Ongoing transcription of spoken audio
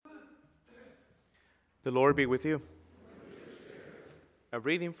The Lord be with you. A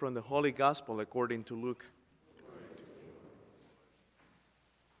reading from the Holy Gospel according to Luke.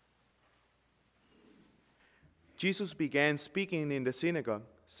 Jesus began speaking in the synagogue,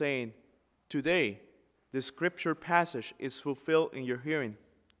 saying, "Today the scripture passage is fulfilled in your hearing."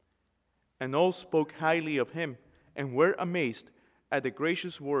 And all spoke highly of him and were amazed at the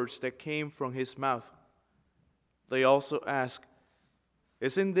gracious words that came from his mouth. They also asked,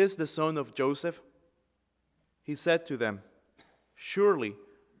 "Isn't this the son of Joseph?" He said to them, "Surely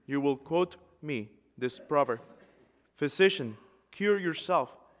you will quote me this proverb, 'Physician, cure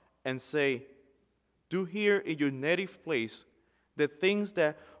yourself,' and say, 'Do here in your native place the things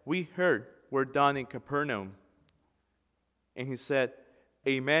that we heard were done in Capernaum.'" And he said,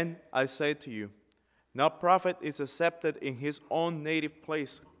 "Amen, I say to you, no prophet is accepted in his own native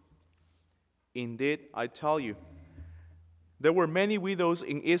place. Indeed, I tell you, there were many widows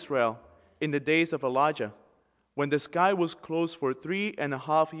in Israel in the days of Elijah, when the sky was closed for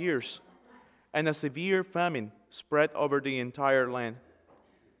 3.5 years, and a severe famine spread over the entire land.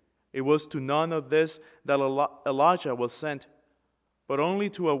 It was to none of this that Elijah was sent, but only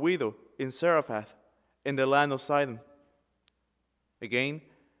to a widow in Zarephath, in the land of Sidon. Again,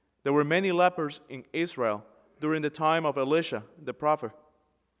 there were many lepers in Israel during the time of Elisha the prophet.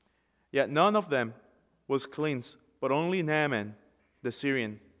 Yet none of them was cleansed, but only Naaman the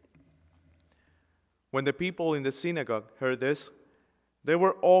Syrian." When the people in the synagogue heard this, they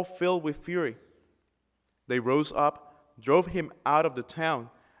were all filled with fury. They rose up, drove him out of the town,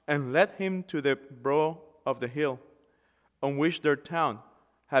 and led him to the brow of the hill on which their town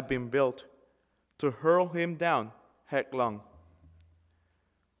had been built, to hurl him down headlong.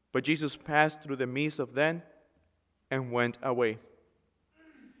 But Jesus passed through the midst of them and went away.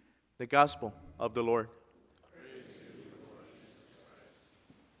 The Gospel of the Lord.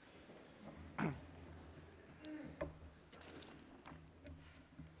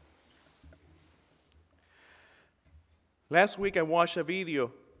 Last week I watched a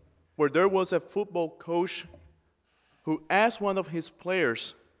video where there was a football coach who asked one of his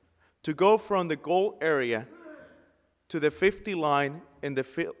players to go from the goal area to the 50 line in the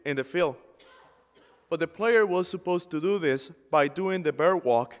field. But the player was supposed to do this by doing the bear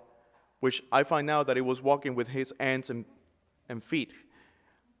walk, which I find out that he was walking with his hands and feet.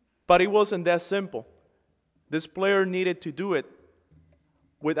 But it wasn't that simple. This player needed to do it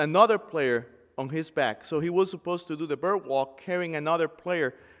with another player on his back. So he was supposed to do the bird walk carrying another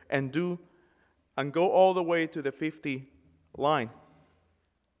player and go all the way to the 50 line.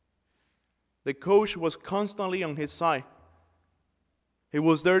 The coach was constantly on his side. He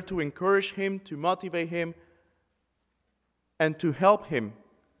was there to encourage him, to motivate him, and to help him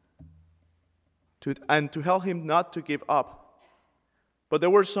not to give up. But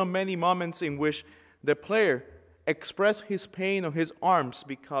there were so many moments in which the player expressed his pain on his arms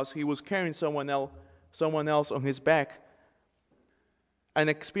because he was carrying someone else on his back, and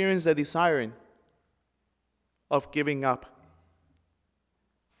experienced the desire of giving up.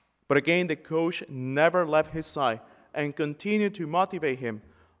 But again, the coach never left his side and continued to motivate him,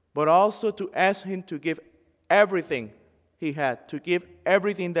 but also to ask him to give everything he had, to give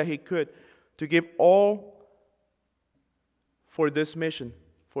everything that he could, to give all for this mission,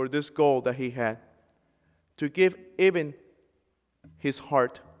 for this goal that he had, to give even his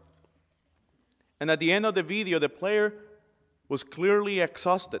heart. And at the end of the video, the player was clearly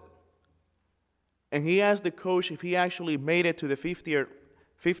exhausted. And he asked the coach if he actually made it to the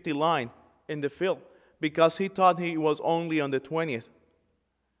 50 line in the field, because he thought he was only on the 20th.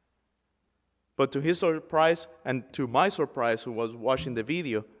 But to his surprise, and to my surprise who was watching the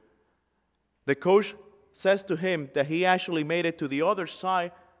video, the coach says to him that he actually made it to the other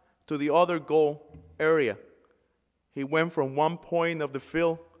side, to the other goal area. He went from one point of the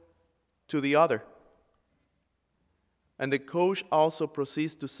field to the other. And the coach also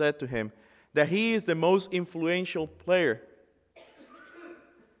proceeds to say to him that he is the most influential player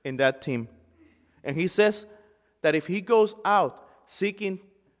in that team. And he says that if he goes out seeking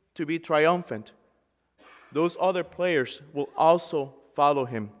to be triumphant, those other players will also follow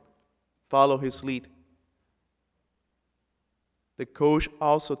him, follow his lead. The coach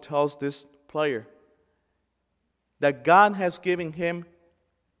also tells this player that God has given him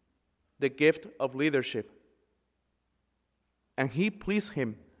the gift of leadership. And he pleased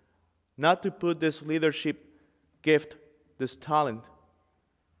him not to put this leadership gift, this talent,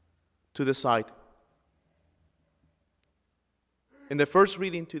 to the side. In the first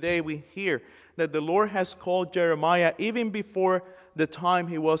reading today, we hear that the Lord has called Jeremiah even before the time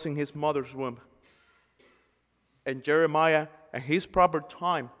he was in his mother's womb. And Jeremiah, at his proper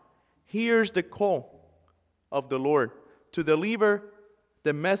time, hears the call of the Lord to deliver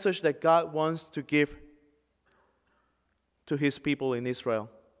the message that God wants to give to his people in Israel.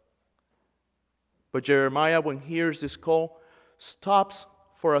 But Jeremiah, when he hears this call, stops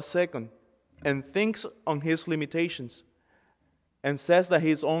for a second and thinks on his limitations and says that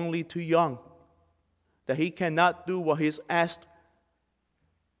he is only too young, that he cannot do what he's asked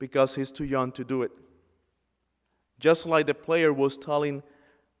because he's too young to do it. Just like the player was telling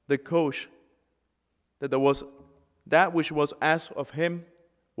the coach that that which was asked of him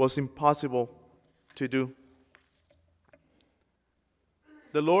was impossible to do.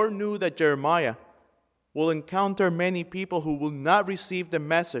 The Lord knew that Jeremiah will encounter many people who will not receive the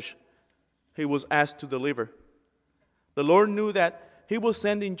message he was asked to deliver. The Lord knew that he was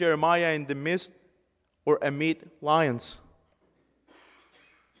sending Jeremiah in the midst or amid lions.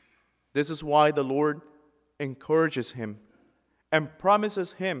 This is why the Lord encourages him and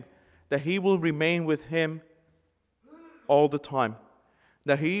promises him that he will remain with him all the time,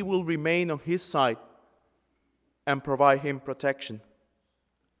 that he will remain on his side and provide him protection.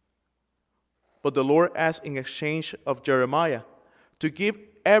 But the Lord asked in exchange of Jeremiah to give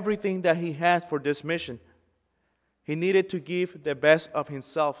everything that he had for this mission. He needed to give the best of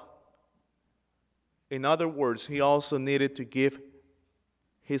himself. In other words, he also needed to give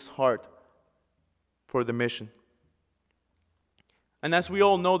his heart for the mission. And as we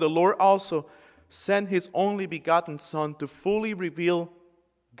all know, the Lord also sent his only begotten Son to fully reveal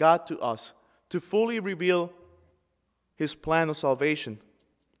God to us, to fully reveal his plan of salvation.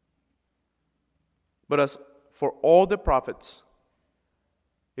 But as for all the prophets,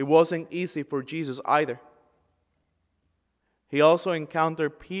 it wasn't easy for Jesus either. He also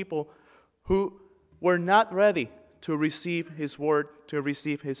encountered people who were not ready to receive his word, to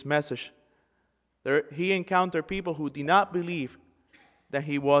receive his message. He encountered people who did not believe that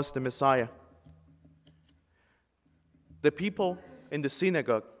he was the Messiah. The people in the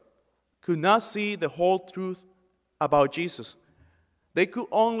synagogue could not see the whole truth about Jesus. They could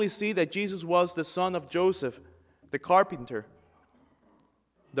only see that Jesus was the son of Joseph, the carpenter.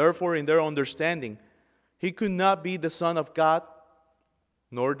 Therefore, in their understanding, he could not be the Son of God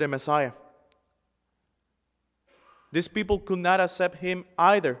nor the Messiah. These people could not accept him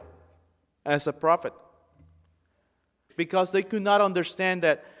either as a prophet because they could not understand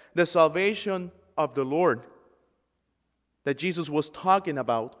that the salvation of the Lord that Jesus was talking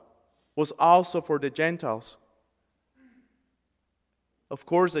about was also for the Gentiles. Of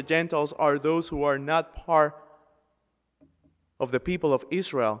course, the Gentiles are those who are not part of the people of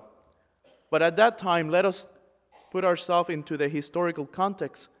Israel. But at that time, let us put ourselves into the historical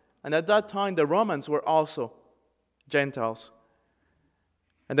context. And at that time, the Romans were also Gentiles.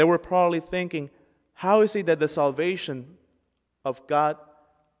 And they were probably thinking, how is it that the salvation of God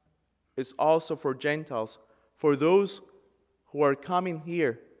is also for Gentiles, for those who are coming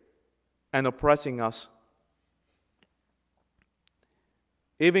here and oppressing us?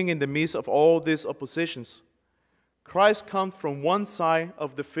 Even in the midst of all these oppositions, Christ comes from one side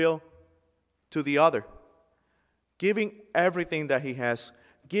of the field to the other, giving everything that he has,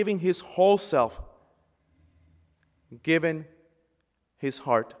 giving his whole self, giving his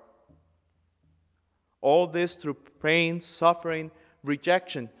heart. All this through pain, suffering,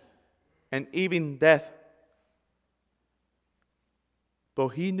 rejection, and even death. But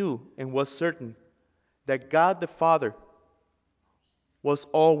he knew and was certain that God the Father was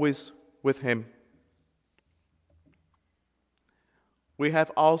always with him. We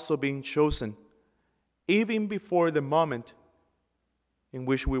have also been chosen even before the moment in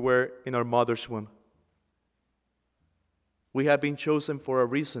which we were in our mother's womb. We have been chosen for a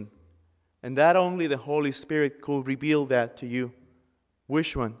reason, and that only the Holy Spirit could reveal that to you.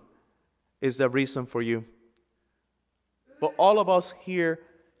 Which one is the reason for you? But all of us here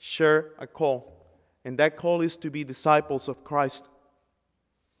share a call, and that call is to be disciples of Christ.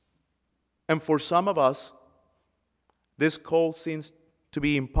 And for some of us, this call seems to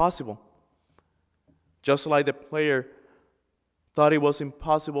be impossible. Just like the player thought it was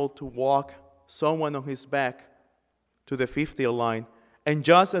impossible to walk someone on his back to the 50th line. And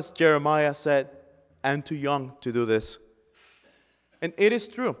just as Jeremiah said, I'm too young to do this. And it is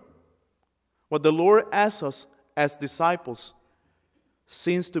true. What the Lord asks us as disciples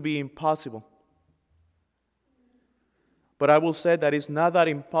seems to be impossible. But I will say that it's not that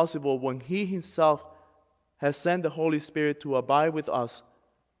impossible when He Himself has sent the Holy Spirit to abide with us,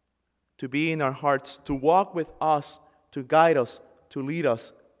 to be in our hearts, to walk with us, to guide us, to lead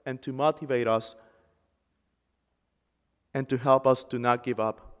us, and to motivate us, and to help us to not give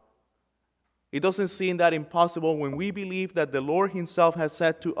up. It doesn't seem that impossible when we believe that the Lord Himself has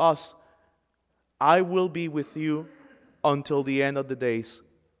said to us, I will be with you until the end of the days.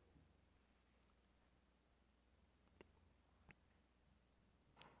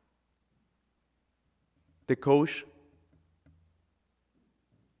 The coach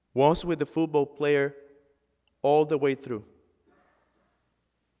was with the football player all the way through,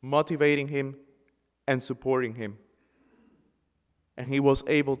 motivating him and supporting him. And he was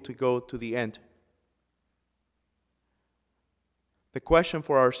able to go to the end. The question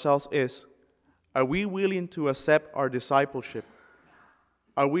for ourselves is, are we willing to accept our discipleship?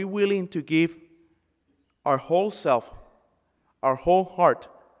 Are we willing to give our whole self, our whole heart,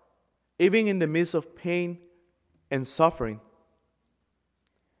 even in the midst of pain and suffering?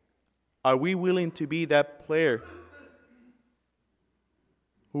 Are we willing to be that player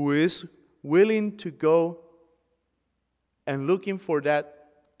who is willing to go and looking for that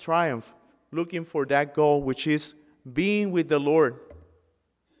triumph, looking for that goal, which is being with the Lord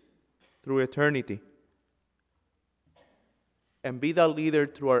through eternity? And be that leader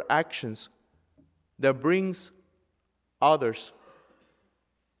through our actions that brings others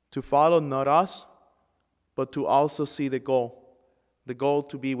to follow not us, but to also see the goal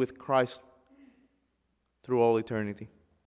to be with Christ through all eternity.